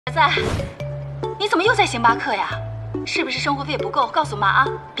在，你怎么又在星巴克呀？是不是生活费不够？告诉妈啊，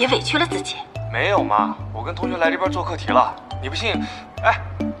别委屈了自己。没有妈，我跟同学来这边做课题了。你不信？哎，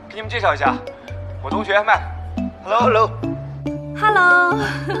给你们介绍一下，我同学麦。Hello。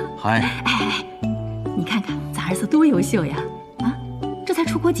嗨。哎，你看看咱儿子多优秀呀！啊，这才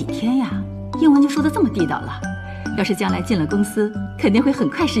出国几天呀，英文就说得这么地道了。要是将来进了公司，肯定会很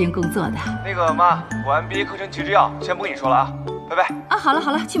快适应工作的。那个妈，我 MBA 课程急制要，先不跟你说了啊，拜拜。啊，好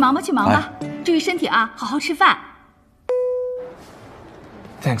了，去忙吧，注意身体啊，好好吃饭。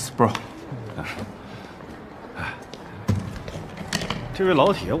Thanks, bro。这位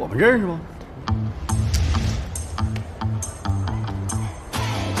老铁，我们认识吗？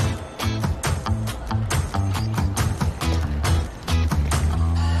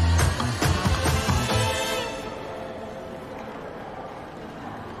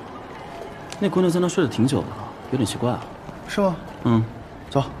那姑娘在那睡得挺久的了，有点奇怪啊。是吗？嗯，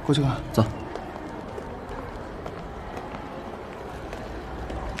走，过去看。走。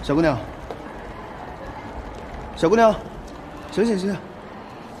小姑娘，小姑娘，醒！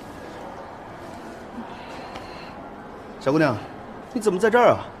小姑娘，你怎么在这儿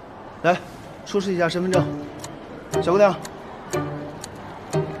啊？来，出示一下身份证。小姑娘，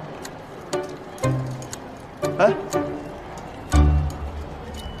来。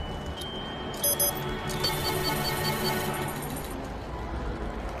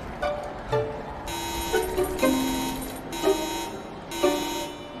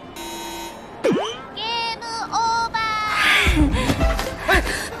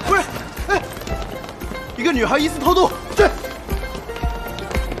一个女孩疑似偷渡，追！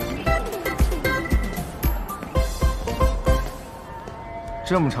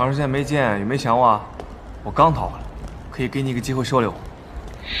这么长时间没见，有没有想我啊？我刚逃回来，可以给你一个机会收留我。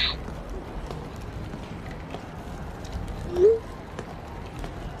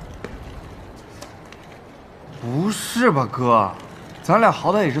不是吧，哥？咱俩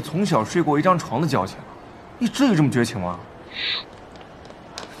好歹也是从小睡过一张床的交情，你至于这么绝情吗？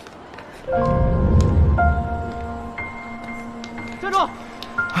站住！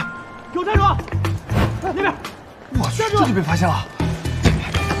给我站住！那边！我去，这就被发现了！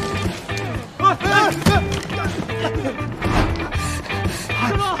站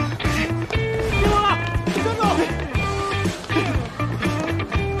住！别跑了！站住！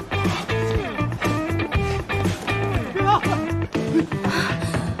别跑！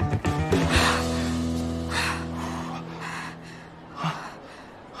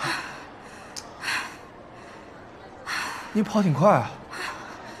你跑挺快啊！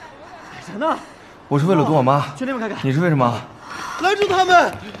人呢？我是为了躲我妈。去那边看看。你是为什么？拦住他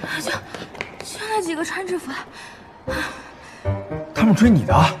们！就那几个穿制服的。他们追你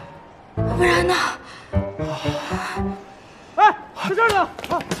的？不然呢？哎，在这儿呢！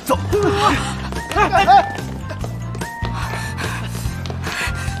走！哎！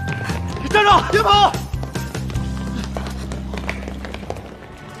站住！别跑！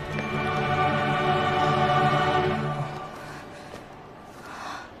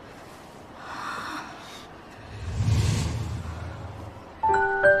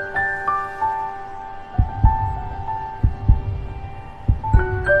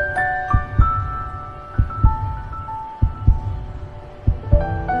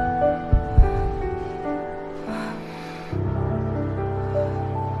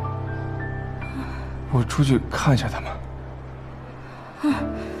我出去看一下他们。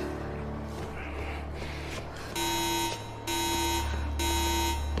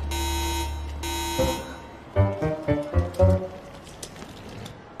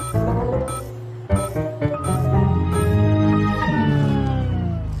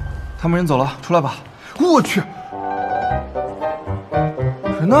他们人走了，出来吧。我去，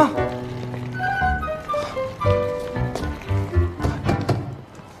人呢？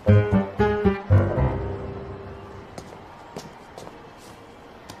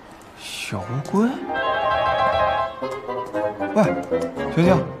小乌龟？喂，醒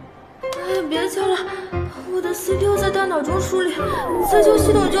醒！哎，别敲了，我的 CPU 在大脑中梳理，再敲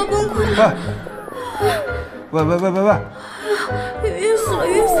系统就要崩溃了。喂！哎呀，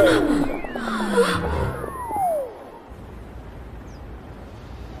晕死了！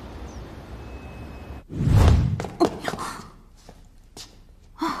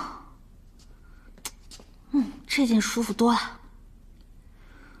这件舒服多了。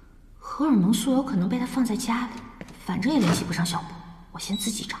荷尔蒙素有可能被他放在家里，反正也联系不上小布，我先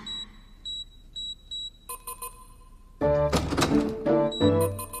自己找。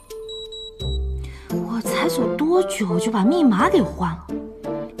我才走多久就把密码给换了？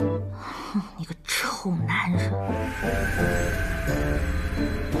哼，你个臭男人！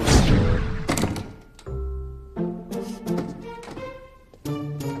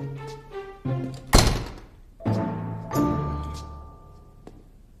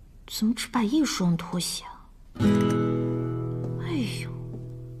怎么只摆一双拖鞋啊？哎呦，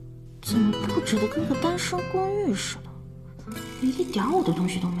怎么布置的跟个单身公寓似的，一点我的东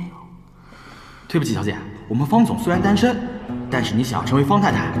西都没有。对不起，小姐，我们方总虽然单身，但是你想要成为方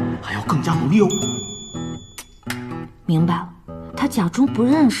太太，还要更加努力哦。明白了，他假装不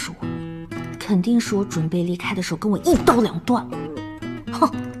认识我，肯定是我准备离开的时候跟我一刀两断。哼，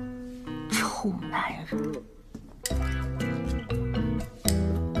臭男人！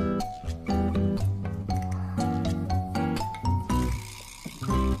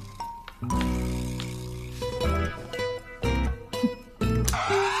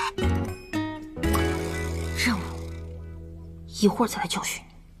任务，一会儿再来教训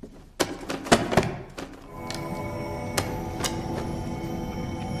你。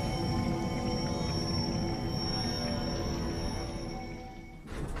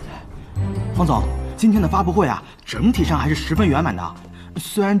方总，今天的发布会啊，整体上还是十分圆满的。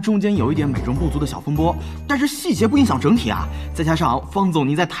虽然中间有一点美中不足的小风波，但是细节不影响整体啊。再加上方总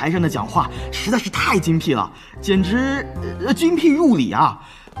您在台上的讲话实在是太精辟了，简直精辟入里啊！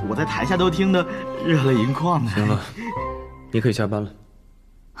我在台下都听得热泪盈眶的。行了，你可以下班了。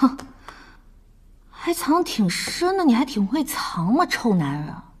哼，还藏挺深的，你还挺会藏嘛，臭男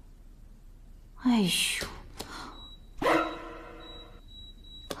人！哎呦，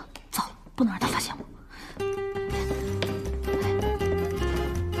糟了，不能让他发现我。